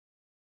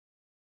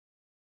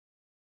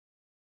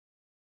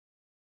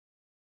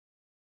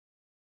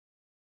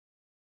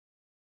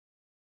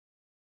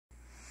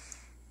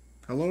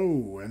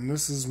Hello, and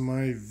this is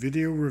my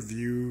video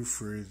review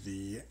for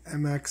the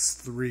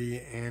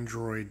MX3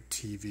 Android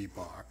TV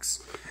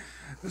box.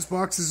 This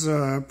box is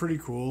pretty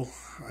cool.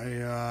 I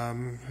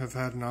have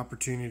had an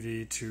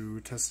opportunity to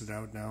test it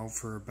out now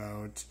for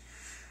about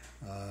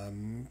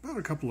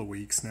a couple of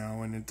weeks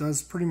now, and it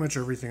does pretty much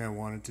everything I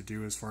wanted to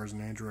do as far as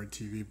an Android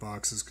TV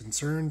box is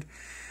concerned.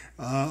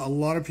 A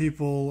lot of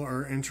people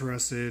are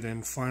interested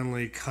in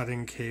finally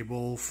cutting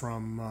cable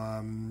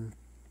from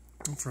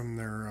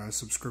their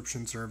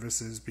subscription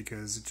services,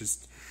 because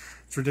it's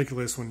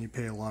ridiculous when you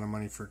pay a lot of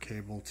money for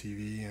cable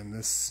TV, and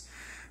this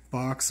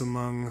box,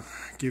 among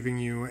giving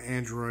you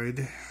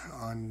Android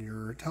on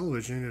your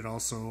television, it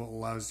also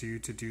allows you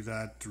to do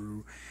that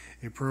through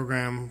a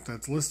program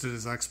that's listed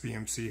as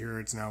XBMC here.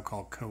 It's now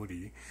called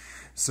Kodi.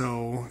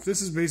 So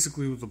this is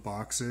basically what the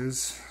box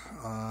is.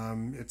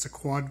 It's a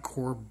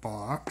quad-core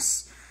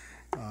box.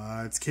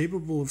 It's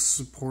capable of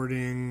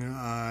supporting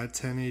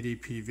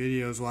 1080p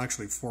videos, well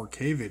actually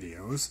 4K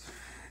videos.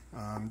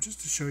 Just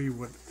to show you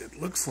what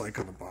it looks like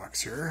on the box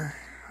here.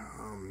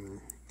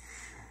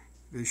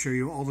 They show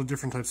you all the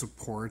different types of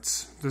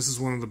ports. This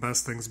is one of the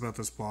best things about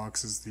this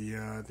box, is the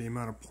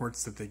amount of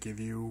ports that they give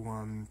you.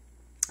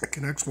 It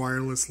connects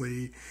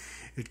wirelessly,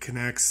 it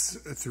connects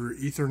through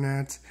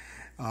Ethernet.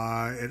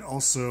 It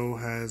also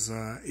has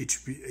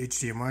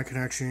HDMI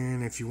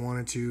connection. If you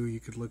wanted to, you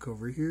could look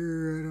over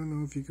here. I don't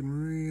know if you can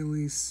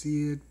really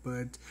see it,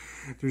 but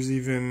there's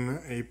even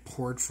a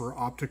port for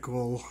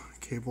optical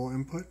cable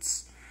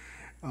inputs.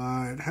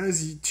 It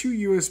has 2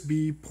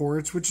 USB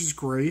ports, which is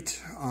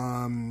great.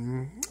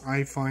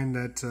 I find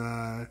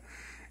that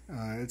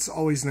it's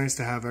always nice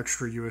to have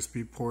extra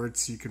USB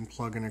ports. You can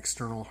plug an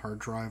external hard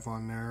drive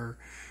on there,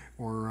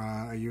 or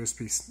a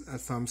USB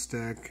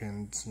thumbstick,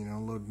 and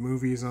load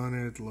movies on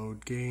it,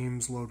 load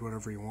games, load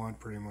whatever you want,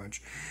 pretty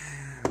much.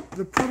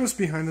 The premise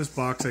behind this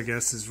box, I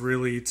guess, is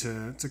really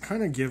to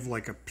kind of give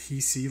like a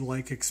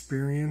PC-like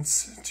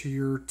experience to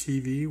your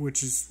TV,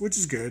 which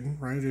is good,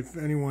 right? If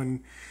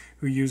anyone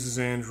who uses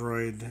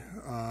Android,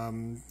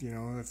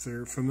 if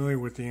they're familiar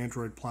with the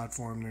Android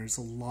platform, there's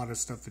a lot of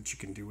stuff that you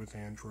can do with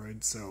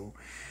Android, so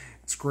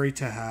it's great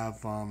to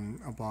have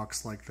a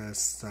box like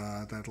this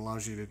that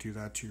allows you to do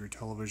that to your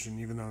television,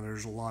 even though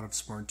there's a lot of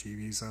smart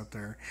TVs out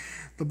there.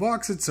 The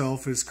box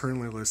itself is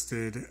currently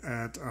listed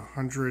at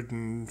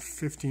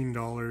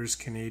 $115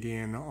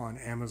 Canadian on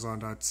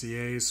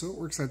Amazon.ca, so it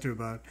works out to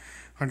about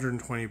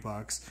 120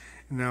 bucks.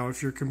 Now,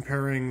 if you're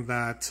comparing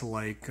that to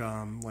like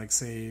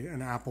say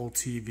an Apple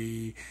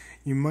TV,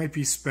 you might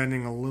be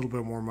spending a little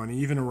bit more money.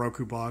 Even a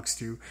Roku box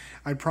too.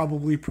 I'd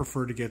probably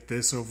prefer to get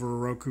this over a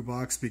Roku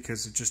box,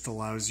 because it just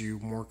allows you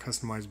more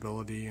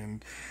customizability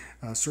and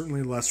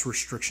certainly less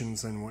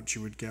restrictions than what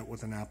you would get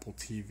with an Apple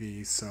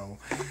TV. So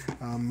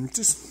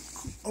just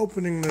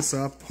opening this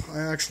up,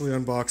 I actually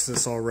unboxed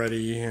this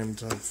already and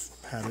I've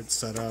had it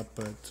set up,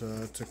 but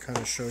to kind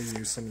of show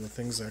you some of the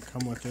things that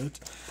come with it,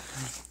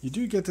 you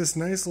do get this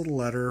nice little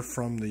letter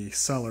from the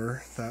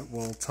seller that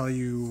will tell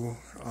you,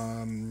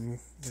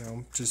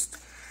 just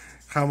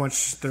how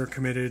much they're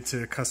committed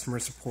to customer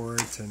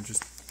support, and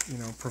just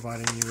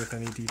providing you with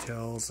any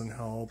details and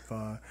help,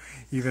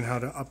 even how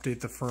to update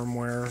the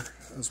firmware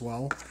as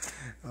well.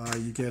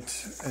 You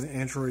get an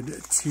Android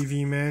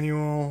TV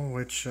manual,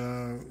 which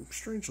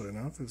strangely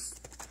enough is,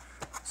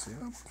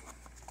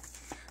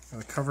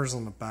 the cover's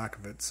on the back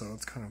of it, so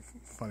it's kind of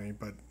funny,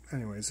 but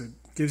anyways, it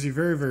gives you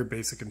very, very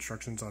basic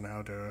instructions on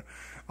how to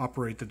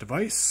operate the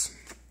device.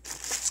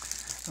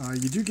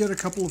 You do get a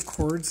couple of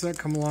cords that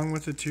come along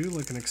with it too,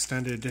 like an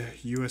extended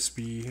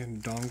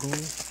USB dongle.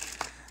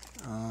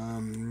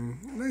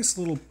 Nice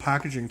little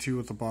packaging too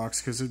with the box,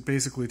 because it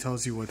basically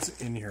tells you what's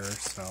in here,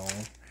 so,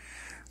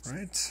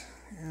 right?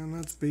 And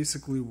that's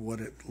basically what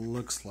it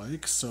looks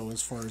like. So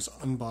as far as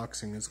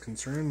unboxing is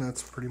concerned,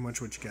 that's pretty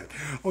much what you get.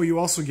 Oh, you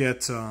also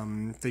get,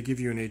 they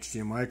give you an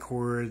HDMI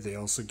cord. They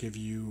also give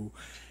you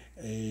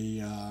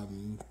a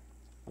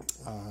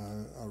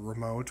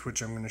remote,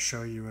 which I'm going to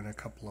show you in a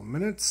couple of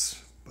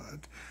minutes.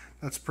 But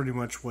that's pretty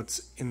much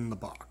what's in the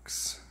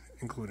box,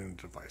 including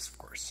the device, of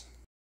course.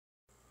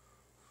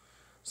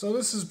 So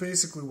this is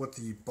basically what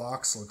the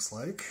box looks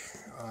like,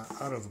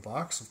 out of the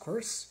box, of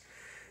course.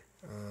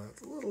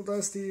 It's a little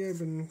dusty. I've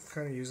been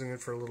kind of using it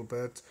for a little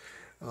bit.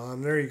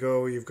 There you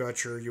go. You've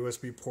got your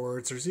USB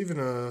ports. There's even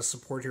a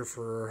support here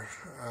for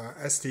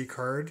SD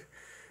card,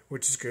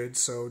 which is good.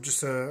 So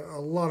just a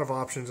lot of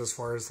options as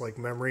far as like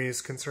memory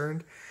is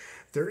concerned.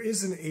 There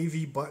is an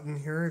AV button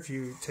here. If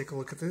you take a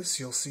look at this,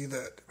 you'll see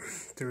that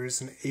there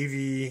is an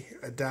AV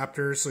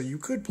adapter. So you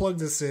could plug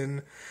this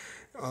in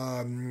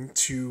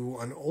to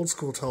an old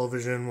school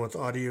television with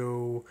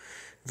audio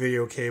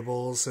video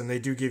cables, and they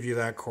do give you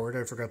that cord.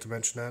 I forgot to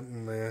mention that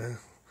in the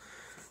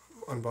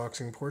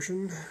unboxing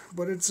portion,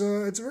 but it's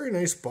a very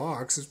nice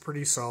box. It's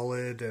pretty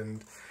solid,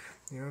 and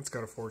it's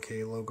got a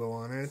 4K logo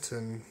on it,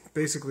 and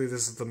basically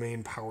this is the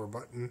main power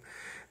button.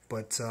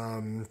 But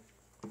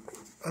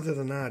other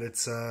than that,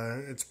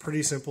 it's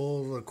pretty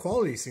simple. The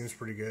quality seems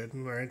pretty good,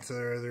 right?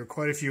 There are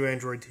quite a few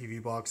Android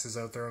TV boxes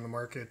out there on the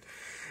market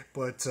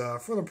but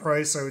for the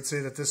price, I would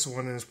say that this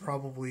one is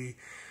probably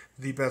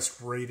the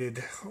best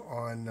rated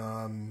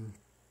on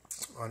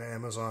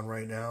Amazon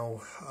right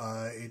now.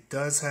 It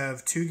does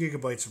have 2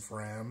 gigabytes of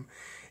RAM.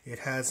 It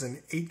has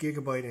an 8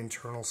 gigabyte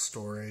internal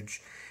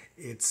storage.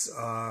 It's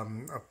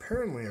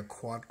apparently a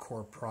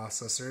quad-core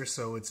processor,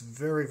 so it's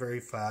very, very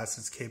fast.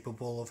 It's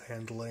capable of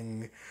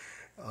handling,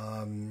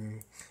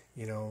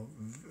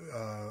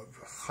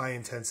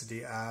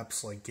 high-intensity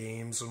apps like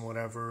games and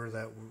whatever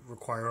that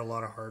require a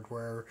lot of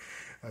hardware.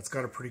 It's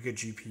got a pretty good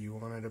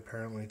GPU on it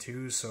apparently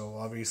too, so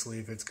obviously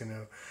if it's going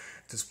to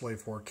display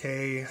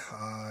 4K,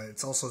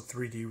 it's also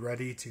 3D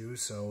ready too,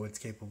 so it's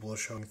capable of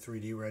showing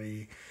 3D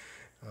ready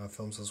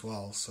films as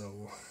well.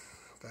 So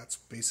that's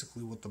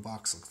basically what the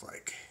box looks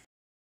like.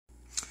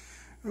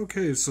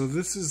 Okay, so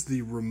this is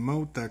the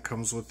remote that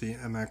comes with the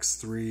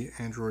MX3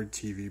 Android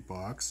TV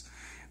box.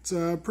 It's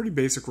a pretty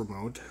basic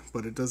remote,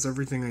 but it does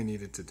everything I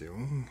need it to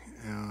do,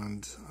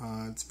 and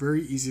it's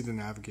very easy to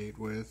navigate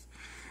with.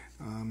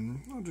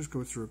 I'll just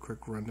go through a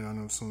quick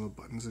rundown of some of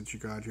the buttons that you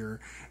got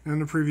here. Now, in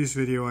the previous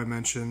video I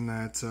mentioned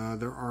that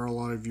there are a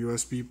lot of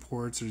USB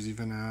ports. There's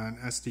even an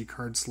SD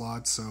card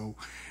slot, so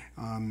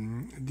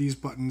these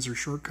buttons are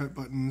shortcut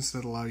buttons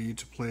that allow you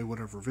to play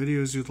whatever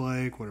videos you'd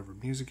like, whatever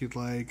music you'd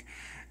like.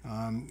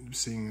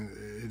 Seeing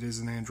it is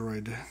an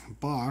Android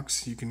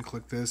box, you can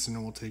click this and it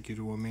will take you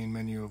to a main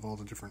menu of all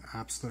the different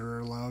apps that are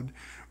allowed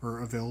or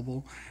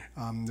available.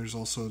 There's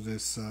also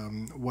this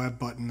web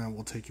button that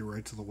will take you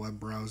right to the web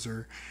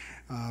browser.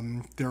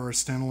 There are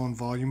standalone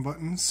volume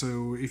buttons,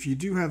 so if you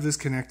do have this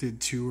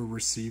connected to a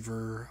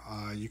receiver,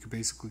 you can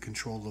basically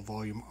control the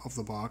volume of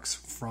the box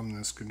from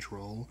this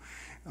control.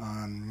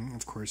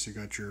 Of course, you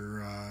got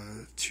your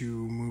 2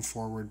 move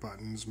forward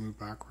buttons, move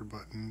backward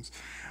buttons,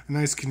 a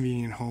nice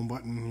convenient home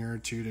button here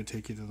too to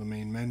take you to the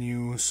main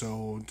menu.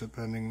 So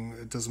depending,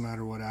 it doesn't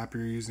matter what app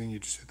you're using, you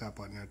just hit that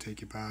button and it'll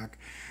take you back.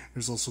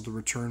 There's also the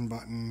return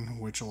button,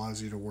 which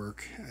allows you to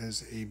work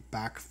as a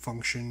back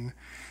function.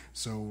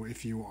 So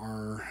if you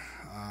are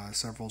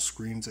several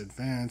screens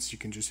advanced, you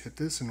can just hit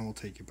this and it will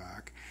take you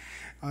back.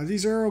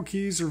 These arrow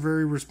keys are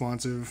very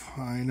responsive.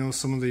 I know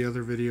some of the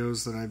other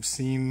videos that I've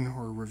seen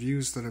or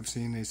reviews that I've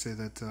seen, they say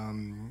that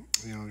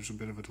there's a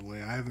bit of a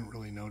delay. I haven't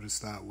really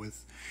noticed that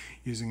with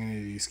using any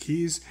of these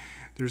keys.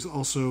 There's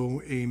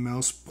also a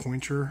mouse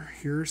pointer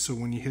here, so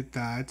when you hit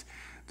that,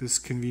 this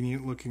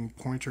convenient looking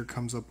pointer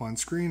comes up on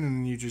screen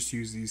and you just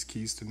use these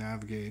keys to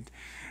navigate.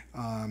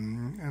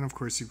 And of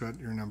course you've got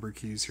your number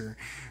keys here.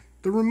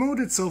 The remote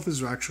itself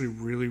is actually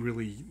really,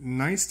 really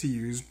nice to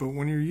use, but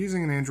when you're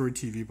using an Android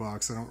TV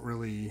box, I don't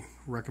really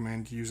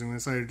recommend using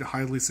this. I'd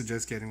highly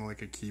suggest getting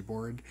like a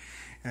keyboard,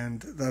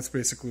 and that's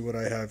basically what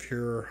I have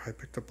here. I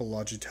picked up a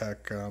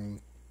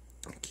Logitech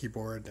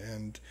keyboard,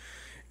 and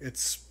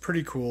it's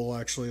pretty cool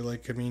actually.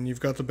 Like, I mean, you've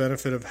got the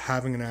benefit of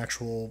having an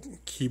actual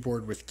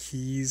keyboard with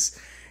keys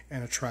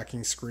and a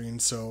tracking screen,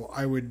 so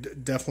I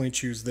would definitely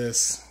choose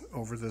this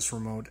over this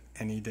remote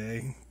any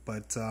day.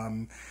 But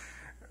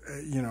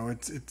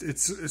it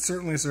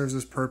certainly serves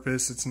its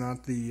purpose. It's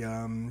not the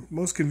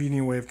most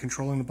convenient way of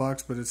controlling the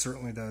box, but it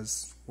certainly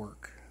does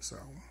work. So,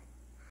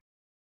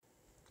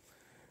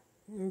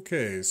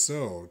 okay,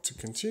 so to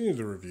continue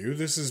the review,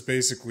 this is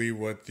basically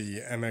what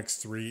the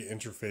MX3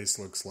 interface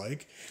looks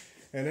like.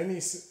 And any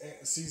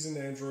seasoned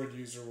Android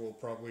user will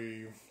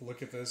probably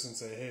look at this and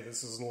say, hey,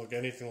 this doesn't look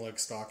anything like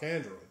stock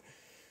Android.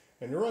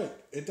 And you're right,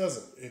 it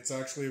doesn't. It's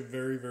actually a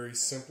very, very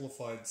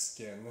simplified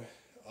skin,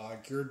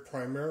 geared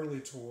primarily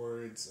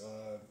towards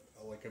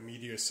like a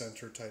media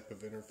center type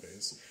of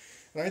interface.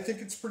 And I think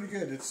it's pretty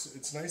good.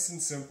 It's nice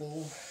and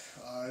simple.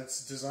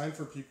 It's designed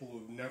for people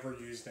who've never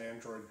used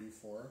Android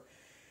before.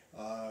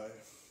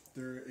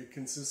 It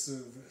consists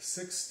of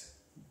 6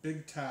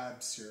 big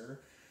tabs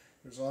here.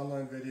 There's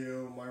online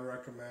video, my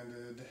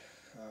recommended,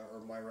 or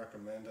my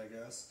recommend, I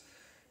guess,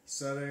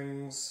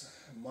 settings,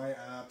 my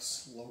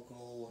apps,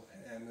 local,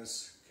 and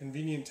this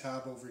convenient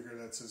tab over here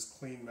that says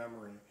clean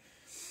memory.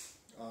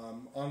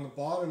 On the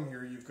bottom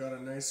here, you've got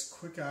a nice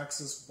quick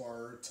access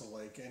bar to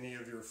like any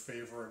of your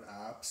favorite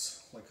apps.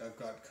 Like I've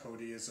got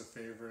Kodi as a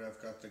favorite,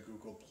 I've got the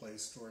Google Play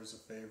Store as a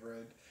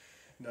favorite,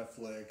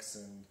 Netflix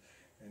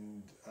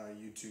and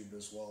YouTube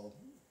as well.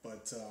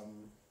 But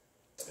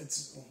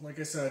it's, like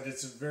I said,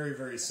 it's a very,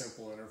 very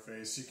simple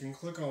interface. You can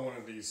click on one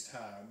of these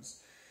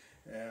tabs.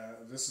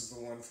 This is the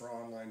one for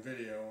online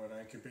video, and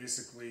I can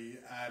basically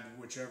add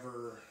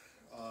whichever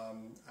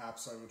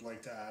apps I would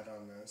like to add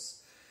on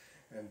this.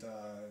 And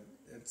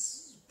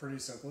it's pretty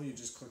simple. You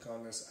just click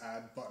on this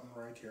add button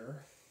right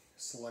here,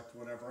 select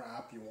whatever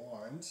app you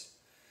want.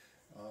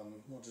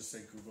 We'll just say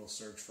Google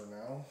search for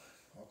now.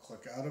 I'll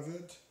click out of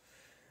it,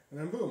 and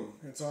then boom,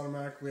 it's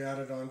automatically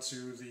added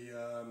onto the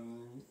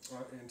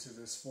into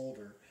this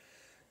folder.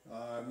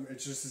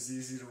 It's just as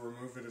easy to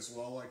remove it as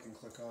well. I can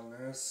click on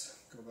this,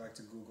 go back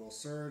to Google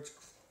search,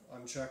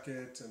 uncheck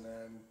it, and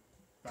then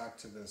back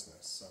to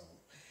business. So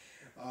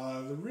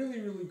the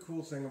really, really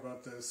cool thing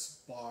about this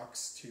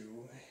box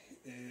too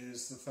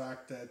is the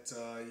fact that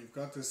you've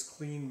got this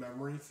clean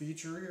memory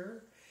feature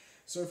here.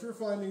 So if you're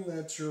finding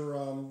that you're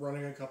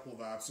running a couple of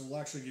apps, it will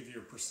actually give you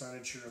a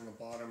percentage here in the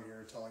bottom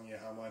here telling you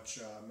how much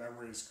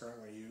memory is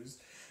currently used.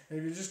 And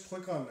if you just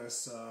click on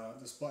this,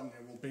 this button,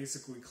 it will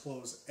basically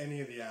close any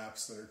of the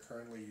apps that are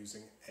currently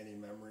using any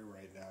memory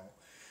right now.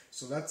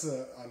 So that's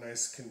a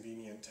nice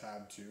convenient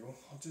tab too.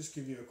 I'll just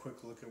give you a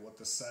quick look at what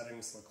the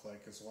settings look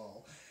like as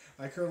well.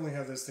 I currently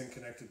have this thing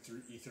connected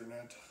through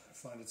Ethernet. I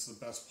find it's the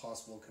best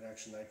possible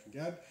connection I can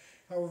get.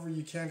 However,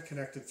 you can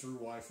connect it through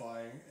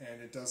Wi-Fi,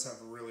 and it does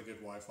have a really good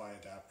Wi-Fi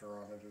adapter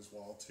on it as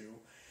well too.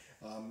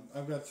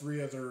 I've got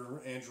 3 other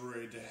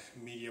Android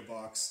media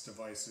box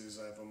devices.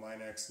 I have a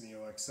MXIII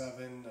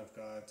XBMC, I've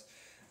got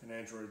an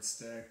Android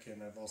stick,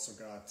 and I've also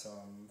got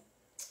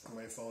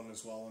my phone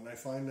as well. And I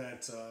find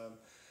that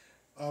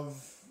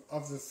of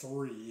the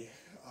 3,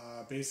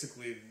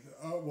 basically,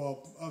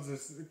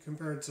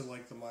 compared to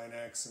like the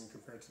MXIII and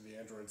compared to the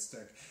Android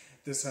stick,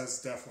 this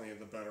has definitely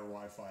the better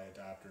Wi-Fi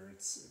adapter.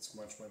 It's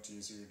much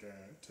easier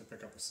to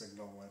pick up a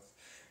signal with.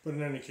 But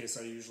in any case,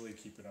 I usually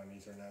keep it on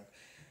Ethernet.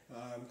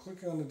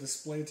 Clicking on the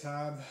display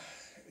tab,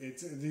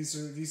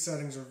 these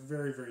settings are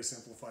very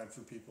simplified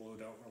for people who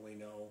don't really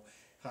know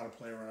how to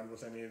play around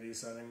with any of these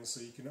settings.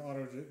 So you can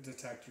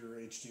auto-detect your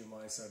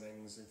HDMI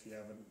settings if you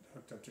haven't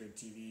hooked up to a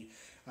TV.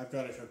 I've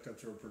got it hooked up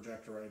to a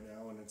projector right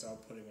now, and it's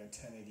outputting at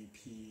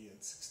 1080p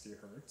at 60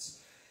 Hertz.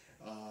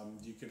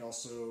 You can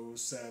also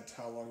set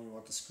how long you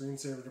want the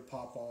screensaver to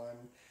pop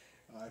on.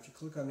 If you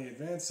click on the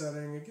advanced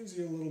setting, it gives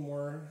you a little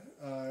more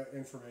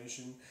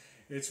information.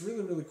 It's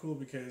really cool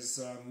because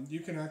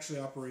you can actually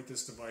operate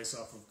this device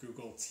off of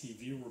Google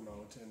TV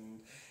Remote,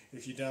 and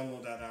if you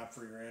download that app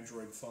for your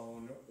Android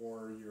phone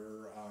or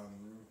your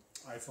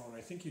iPhone,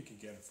 I think you could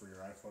get it for your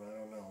iPhone, I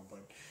don't know,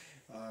 but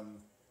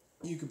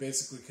you could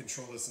basically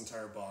control this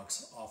entire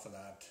box off of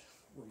that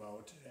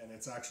remote, and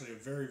it's actually a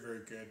very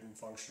good and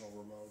functional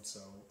remote.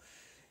 So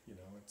you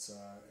know, it's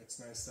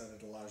nice that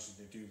it allows you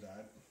to do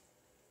that.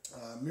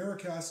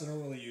 Miracast, I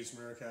don't really use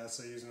Miracast.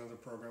 I use another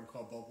program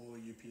called Bubble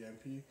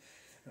UPnP,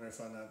 and I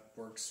find that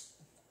works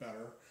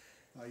better.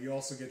 You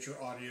also get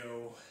your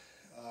audio.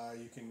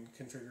 You can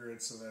configure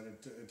it so that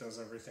it does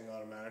everything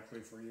automatically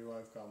for you.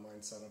 I've got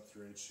mine set up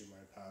through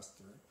HDMI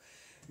pass-through.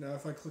 Now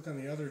if I click on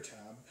the other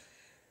tab,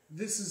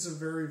 this is a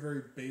very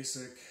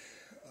basic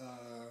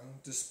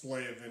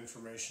display of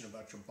information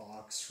about your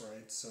box,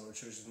 right? So it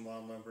shows you the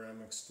model number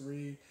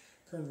MX3.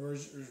 Current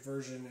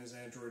version is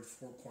Android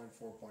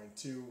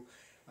 4.4.2.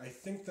 I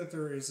think that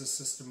there is a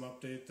system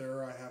update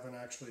there. I haven't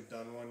actually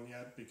done one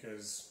yet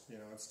because, you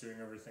know, it's doing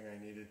everything I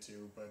needed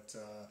to, but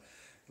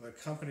the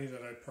company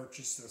that I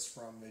purchased this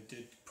from, they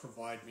did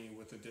provide me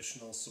with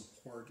additional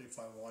support if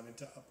I wanted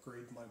to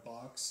upgrade my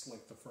box,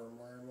 like the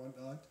firmware and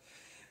whatnot.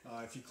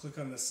 If you click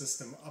on the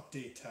System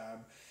Update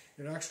tab,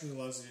 it actually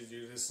allows you to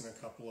do this in a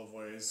couple of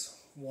ways.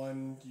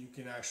 One, you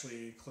can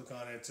actually click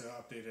on it to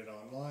update it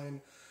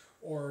online,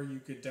 or you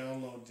could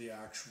download the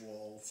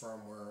actual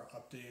firmware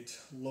update,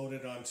 load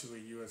it onto a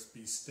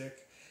USB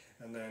stick,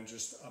 and then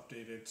just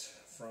update it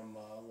from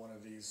one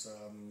of these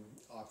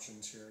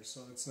options here.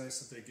 So it's nice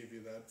that they give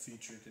you that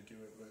feature to do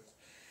it with.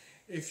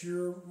 If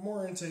you're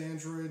more into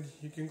Android,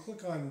 you can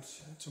click on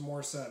to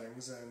more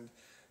settings, and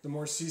the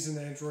more seasoned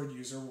Android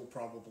user will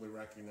probably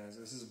recognize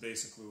this. This is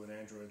basically what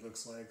Android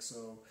looks like.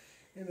 So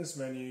in this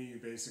menu, you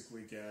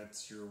basically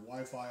get your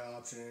Wi-Fi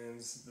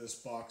options. This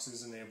box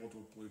is enabled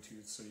with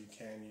Bluetooth, so you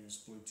can use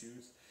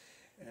Bluetooth.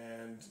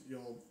 And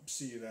you'll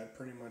see that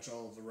pretty much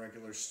all of the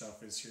regular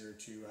stuff is here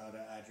too, how to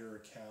add your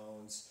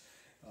accounts,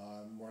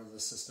 more of the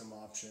system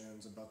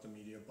options, about the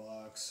media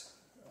box.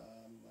 I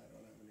don't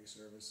have any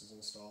services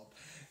installed.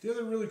 The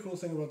other really cool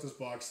thing about this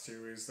box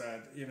too is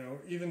that, you know,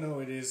 even though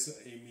it is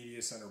a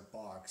media center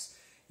box,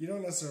 you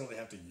don't necessarily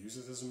have to use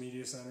it as a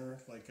media center.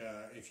 Like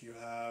if you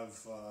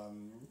have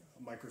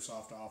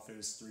Microsoft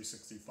Office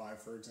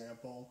 365, for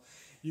example,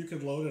 you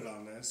could load it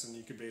on this and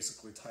you could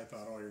basically type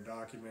out all your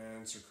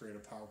documents or create a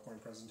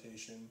PowerPoint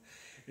presentation.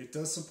 It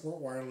does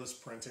support wireless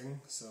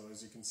printing, so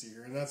as you can see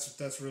here, and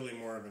that's really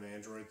more of an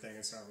Android thing.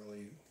 It's not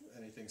really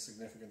anything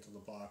significant to the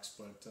box,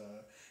 but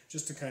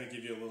just to kind of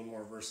give you a little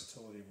more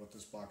versatility of what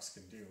this box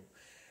can do.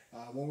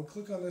 When we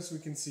click on this, we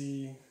can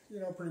see, you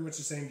know, pretty much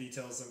the same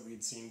details that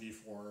we'd seen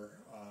before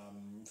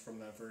from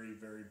that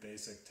very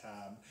basic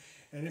tab.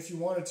 And if you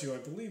wanted to, I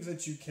believe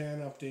that you can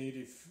update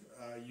if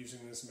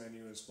using this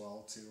menu as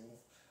well too.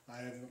 I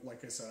haven't,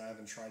 like I said, I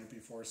haven't tried it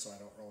before, so I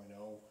don't really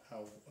know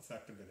how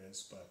effective it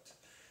is. But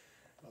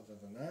other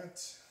than that,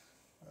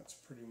 that's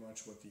pretty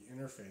much what the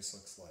interface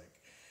looks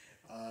like.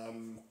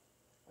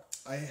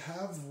 I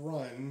have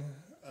run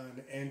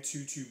an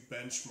Antutu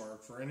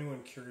benchmark for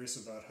anyone curious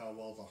about how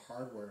well the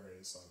hardware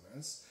is on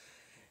this,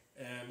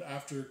 and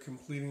after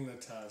completing the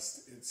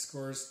test, it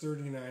scores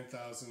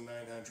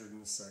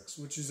 39,906,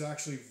 which is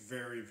actually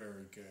very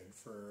good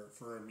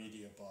for a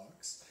media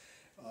box.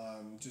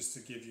 Just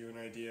to give you an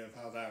idea of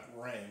how that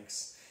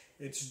ranks,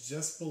 it's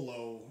just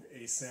below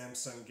a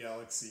Samsung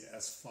Galaxy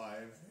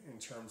S5 in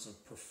terms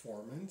of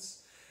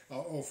performance.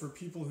 For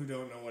people who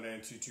don't know what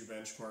Antutu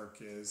benchmark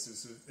is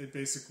it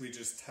basically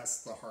just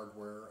tests the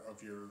hardware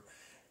of your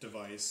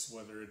device,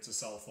 whether it's a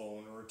cell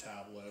phone or a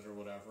tablet or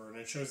whatever, and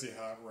it shows you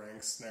how it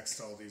ranks next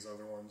to all these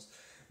other ones.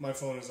 My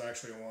phone is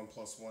actually a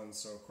OnePlus One,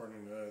 so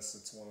according to this,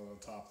 it's one of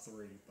the top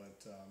 3.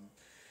 But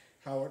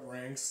how it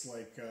ranks,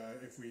 like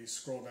if we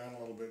scroll down a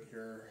little bit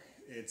here,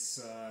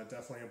 it's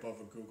definitely above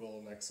a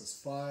Google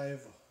Nexus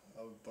 5,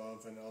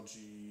 above an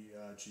LG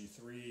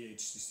G3,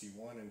 HTC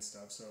One and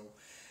stuff. So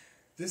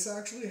this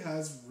actually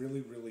has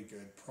really, really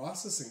good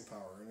processing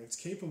power, and it's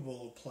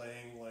capable of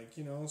playing, like,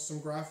 you know, some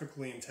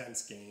graphically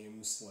intense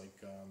games like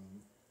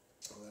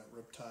that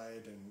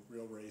Riptide and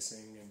Real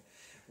Racing and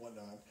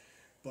whatnot.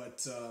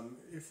 But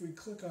if we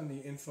click on the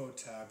info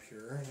tab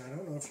here, and I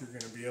don't know if you're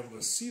going to be able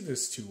to see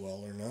this too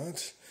well or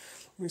not.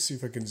 Let me see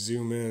if I can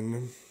zoom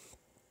in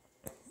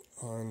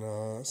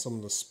on some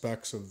of the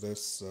specs of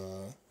this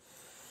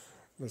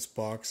this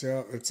box.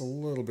 Yeah, it's a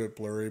little bit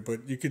blurry,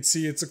 but you can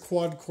see it's a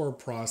quad-core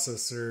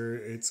processor.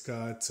 It's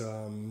got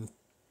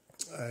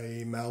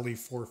a Mali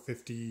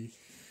 450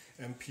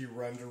 MP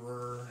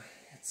renderer.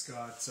 It's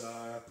got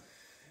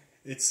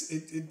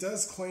it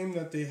does claim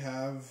that they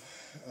have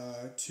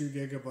 2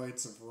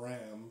 gigabytes of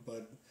RAM,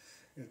 but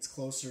it's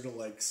closer to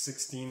like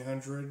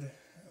 1600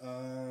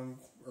 or,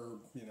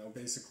 you know,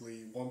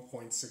 basically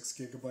 1.6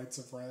 gigabytes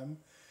of RAM.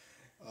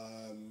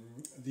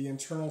 The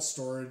internal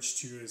storage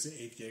too is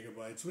 8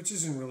 gigabytes, which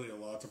isn't really a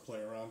lot to play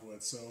around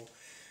with. So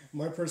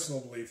my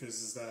personal belief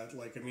is that,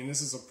 like, I mean,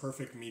 this is a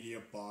perfect media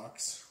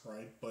box,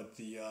 right? But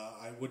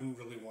I wouldn't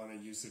really want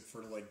to use it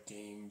for like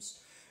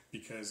games,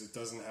 because it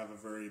doesn't have a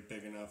very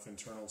big enough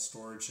internal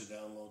storage to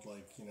download,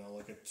 like, you know,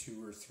 like a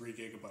 2 or 3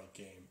 gigabyte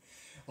game.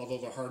 Although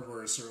the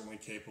hardware is certainly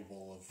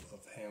capable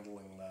of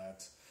handling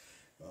that.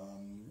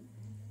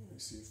 Let me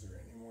see if there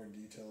are any more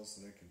details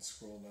that I can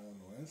scroll down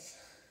with.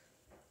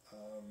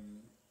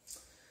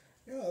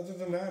 Yeah, other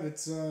than that,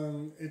 it's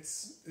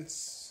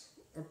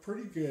a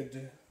pretty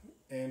good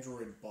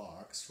Android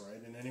box,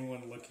 right? And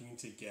anyone looking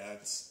to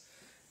get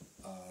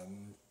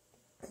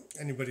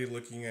anybody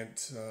looking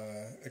at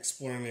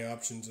exploring the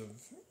options of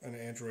an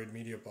Android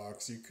media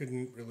box, you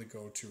couldn't really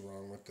go too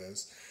wrong with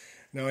this.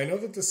 Now, I know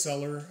that the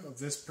seller of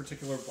this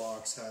particular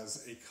box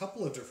has a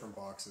couple of different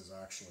boxes,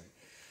 actually.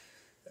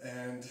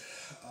 And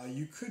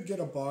you could get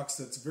a box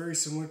that's very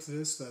similar to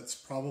this, that's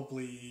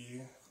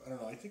probably, I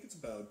don't know, I think it's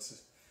about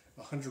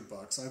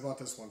 $100. I bought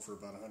this one for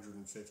about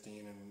 $115,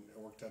 and it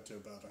worked out to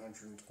about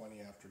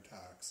 $120 after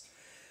tax.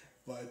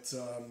 But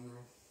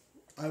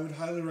I would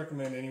highly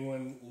recommend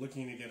anyone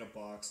looking to get a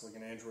box, like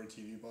an Android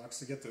TV box,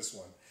 to get this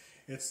one.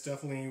 It's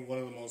definitely one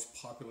of the most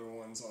popular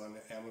ones on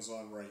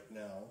Amazon right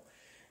now.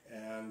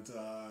 And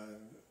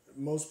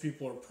most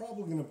people are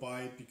probably going to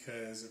buy it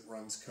because it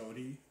runs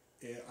Kodi.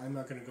 I'm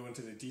not going to go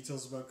into the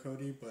details about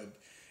Kodi, but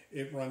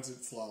it runs it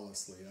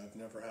flawlessly. I've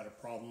never had a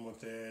problem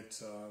with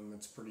it.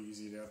 It's pretty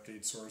easy to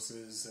update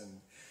sources,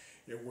 and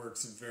it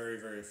works very,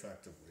 very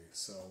effectively.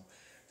 So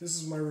this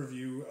is my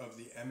review of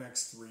the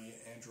MX3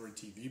 Android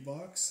TV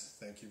box.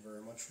 Thank you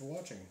very much for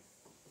watching.